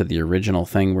here to the original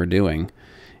thing we're doing,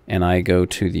 and I go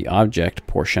to the object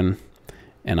portion,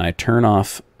 and I turn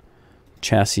off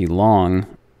chassis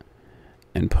long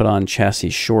and put on chassis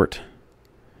short,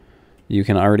 you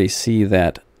can already see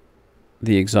that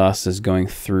the exhaust is going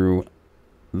through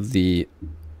the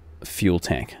fuel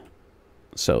tank.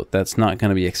 So that's not going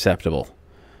to be acceptable.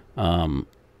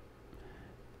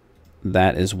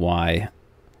 That is why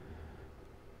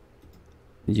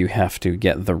you have to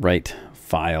get the right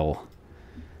file.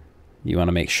 You want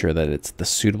to make sure that it's the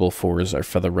suitable fours are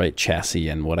for the right chassis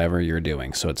and whatever you're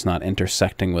doing, so it's not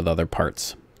intersecting with other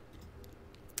parts.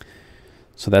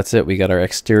 So that's it. We got our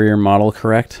exterior model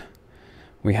correct.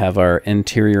 We have our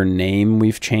interior name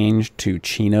we've changed to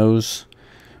Chinos.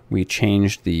 We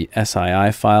changed the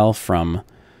SII file from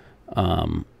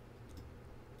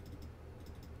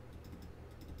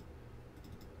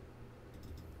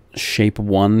shape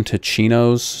 1 to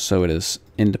Chinos, so it is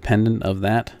independent of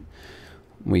that.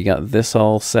 We got this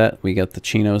all set. We got the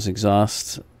Chinos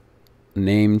exhaust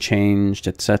name changed,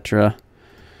 etc.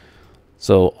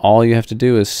 So all you have to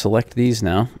do is select these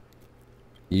now.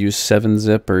 Use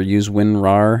 7-zip or use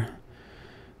WinRAR,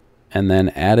 and then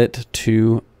add it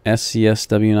to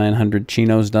SCSW900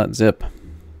 chinos.zip.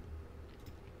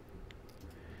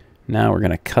 Now we're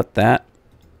going to cut that.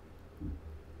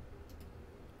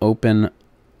 Open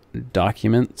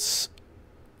Documents,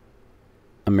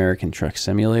 American Truck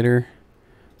Simulator,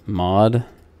 Mod,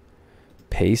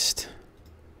 paste,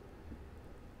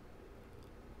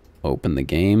 open the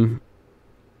game.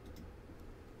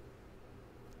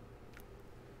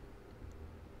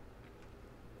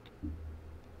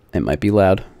 It might be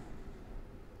loud.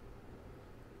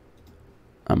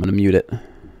 I'm going to mute it.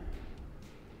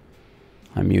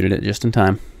 I muted it just in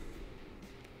time.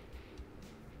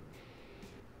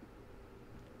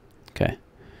 Okay.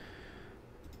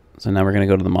 So now we're going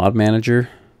to go to the mod manager,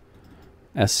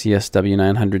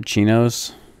 SCSW900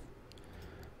 Chinos,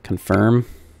 confirm,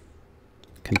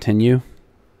 continue.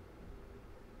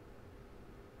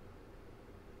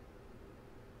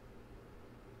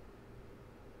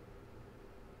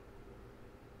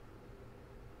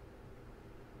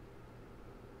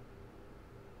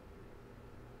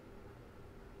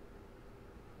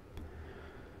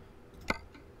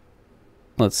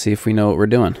 Let's see if we know what we're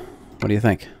doing. What do you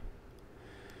think?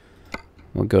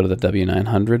 We'll go to the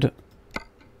W900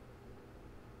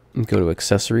 and go to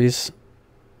accessories.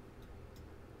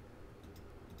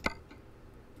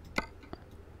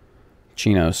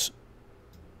 Chinos.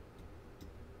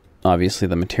 Obviously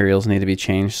the materials need to be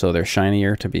changed so they're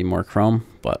shinier to be more chrome,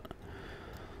 but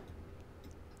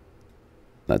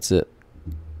that's it.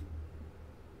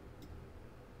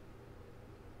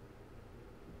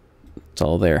 It's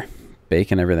all there.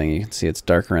 Bake and everything. You can see it's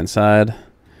darker inside.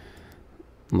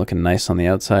 Looking nice on the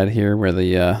outside here where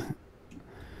the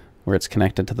where it's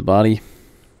connected to the body.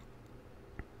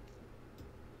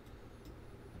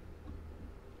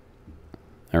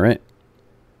 All right.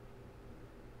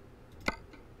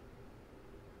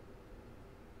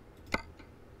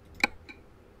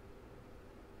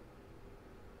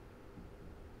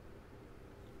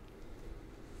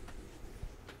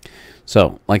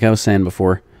 So, like I was saying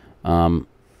before,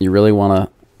 you really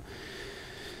want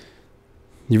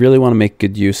to make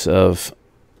good use of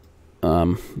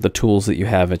the tools that you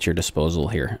have at your disposal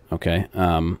here. Okay,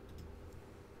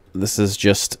 this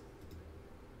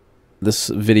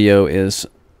video is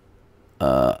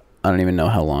I don't even know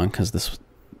how long, because this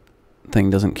thing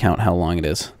doesn't count how long it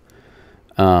is.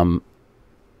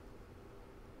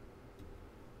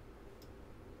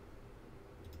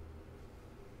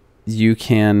 You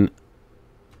can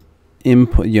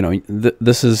input, you know,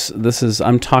 this is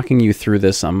I'm talking you through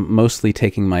this. I'm mostly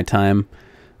taking my time.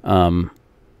 I'm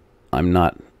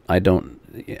not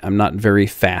very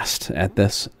fast at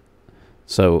this,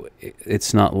 so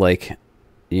it's not like,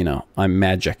 you know, I'm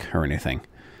magic or anything.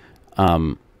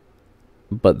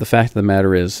 But the fact of the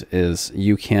matter is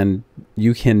you can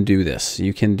do this.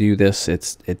 You can do this.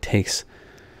 It takes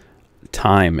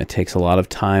time. It takes a lot of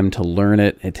time to learn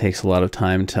it. It takes a lot of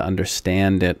time to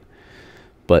understand it.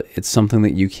 But it's something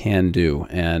that you can do,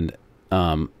 and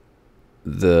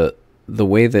the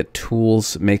way that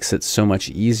tools makes it so much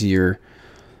easier,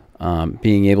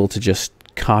 being able to just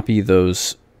copy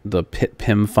those the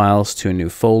PIM files to a new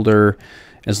folder,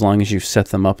 as long as you've set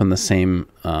them up in the same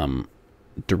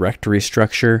directory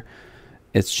structure,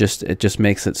 it just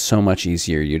makes it so much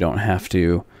easier. You don't have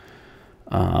to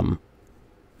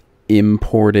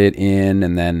import it in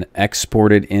and then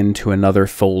export it into another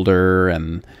folder,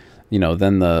 and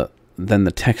then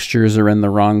the textures are in the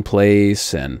wrong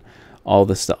place and all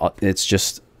this stuff. It's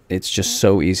just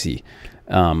so easy.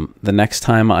 The next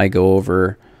time I go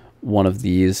over one of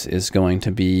these is going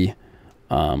to be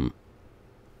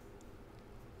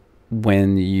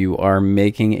when you are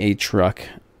making a truck.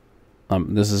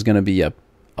 This is going to be a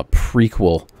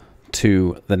prequel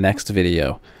to the next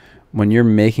video. When you're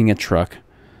making a truck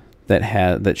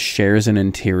that shares an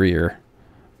interior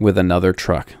with another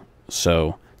truck,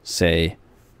 so say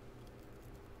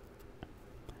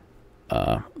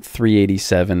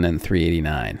 387 and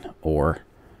 389, or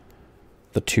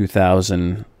the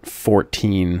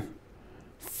 2014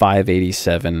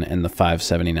 587 and the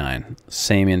 579,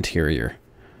 same interior.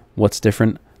 What's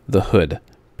different? The hood.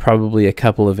 Probably a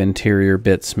couple of interior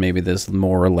bits, maybe there's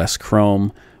more or less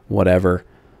chrome, whatever.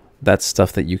 That's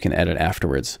stuff that you can edit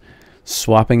afterwards.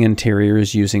 Swapping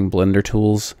interiors using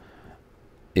Blendertools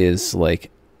is like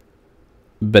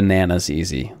bananas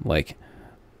easy. Like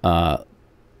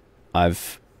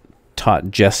I've taught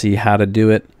Jesse how to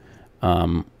do it,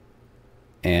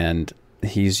 and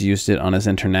he's used it on his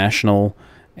International,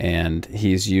 and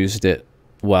he's used it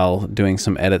while doing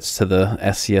some edits to the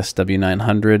SCS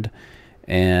W900,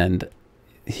 and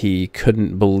he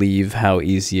couldn't believe how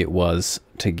easy it was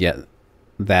to get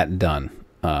that done.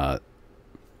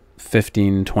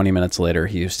 15-20 minutes later,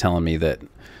 he was telling me that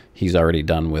he's already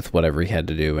done with whatever he had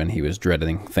to do, and he was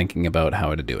dreading thinking about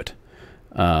how to do it.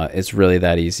 It's really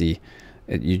that easy.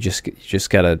 You just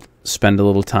gotta spend a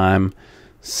little time,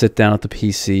 sit down at the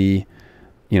PC.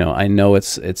 I know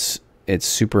it's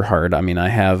super hard. I mean, I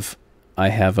have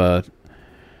a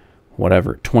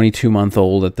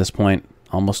 22-month-old at this point,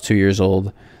 almost 2 years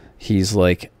old. He's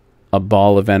like a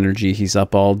ball of energy. He's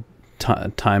up all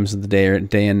times of the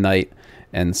day and night,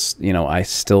 and I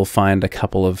still find a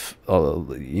couple of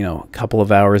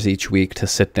hours each week to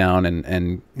sit down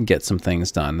and get some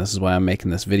things done. This is why I'm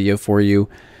making this video for you.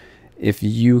 If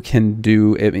you can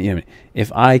do it,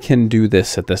 if I can do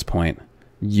this at this point,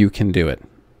 you can do it.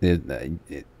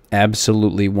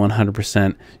 Absolutely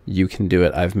 100% you can do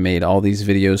it. I've made all these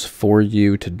videos for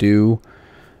you to do.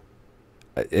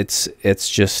 It's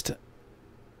just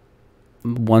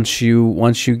once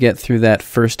you get through that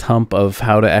first hump of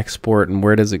how to export and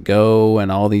where does it go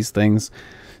and all these things,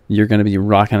 you're going to be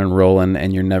rocking and rolling,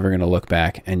 and you're never going to look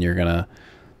back, and you're going to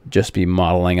just be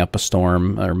modeling up a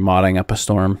storm or modding up a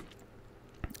storm.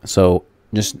 So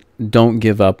just don't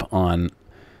give up on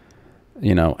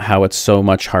how it's so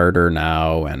much harder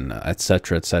now, and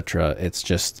etc. etc. It's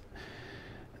just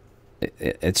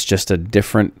a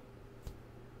different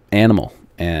animal,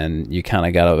 and you kind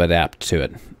of got to adapt to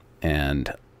it.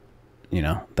 And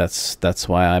that's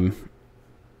why I'm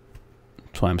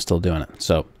still doing it.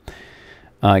 So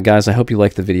guys, I hope you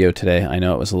liked the video today. I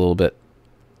know it was a little bit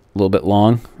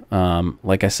long.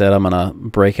 Like I said, I'm gonna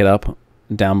break it up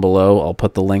down below. I'll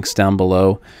put the links down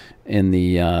below in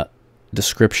the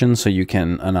description, so you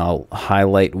can, and I'll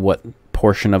highlight what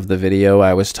portion of the video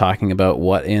I was talking about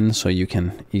what in, so you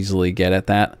can easily get at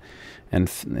that and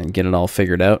get it all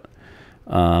figured out.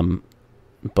 But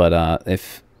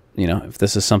if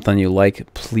this is something you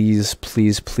like, please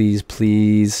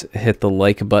hit the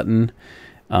like button.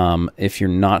 If you're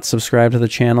not subscribed to the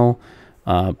channel,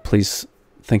 please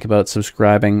think about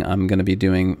subscribing. I'm going to be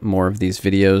doing more of these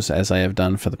videos, as I have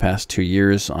done for the past 2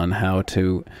 years, on how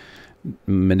to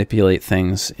manipulate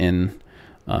things in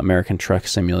American Truck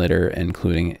Simulator,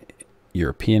 including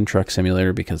European Truck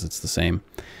Simulator, because it's the same,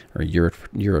 or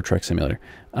Euro Truck Simulator.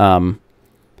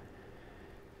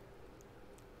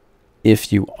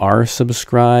 If you are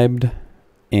subscribed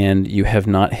and you have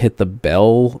not hit the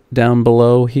bell down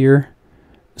below here,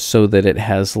 so that it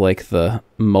has like the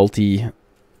multi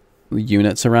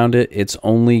units around it, it's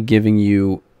only giving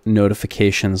you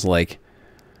notifications like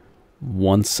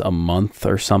once a month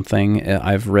or something,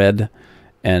 I've read,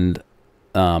 and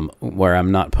where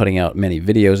I'm not putting out many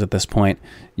videos at this point,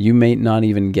 you may not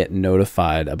even get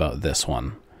notified about this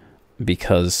one,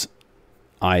 because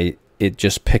it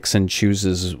just picks and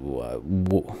chooses,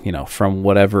 from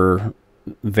whatever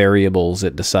variables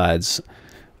it decides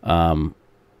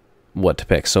what to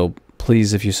pick. So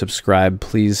please, if you subscribe,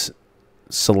 please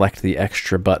select the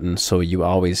extra button so you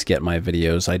always get my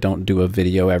videos. I don't do a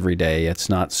video every day. It's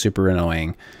not super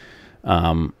annoying.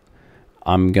 I'm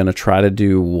going to try to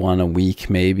do one a week,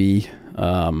 maybe,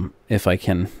 if I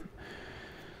can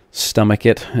stomach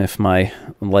it if my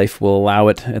life will allow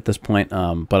it at this point.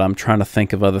 But I'm trying to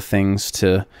think of other things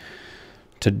to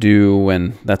do,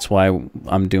 and that's why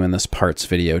I'm doing this parts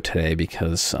video today,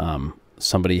 because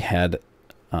somebody had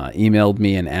emailed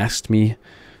me and asked me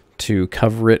to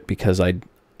cover it, because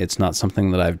it's not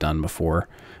something that I've done before,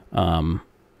 and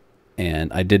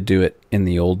I did do it in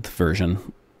the old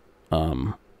version,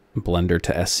 Blender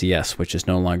to SCS, which is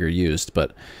no longer used,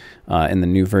 but in the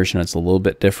new version it's a little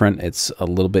bit different. It's a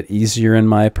little bit easier in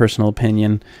my personal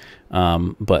opinion,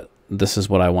 but this is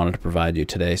what I wanted to provide you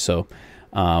today. So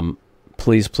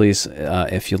please,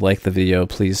 if you like the video,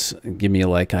 please give me a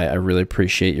like. I really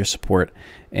appreciate your support.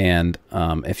 And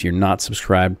if you're not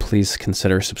subscribed, please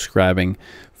consider subscribing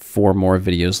for more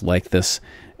videos like this.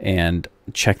 And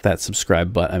check that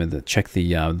subscribe button. Check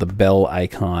the bell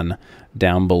icon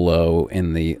down below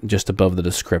just above the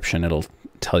description. It'll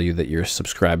tell you that you're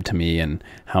subscribed to me and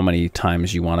how many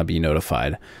times you want to be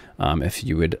notified. If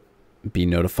you would be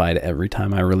notified every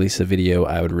time I release a video,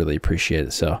 I would really appreciate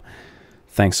it. So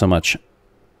thanks so much.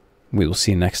 We will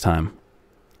see you next time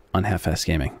on Half-Assed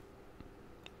Gaming.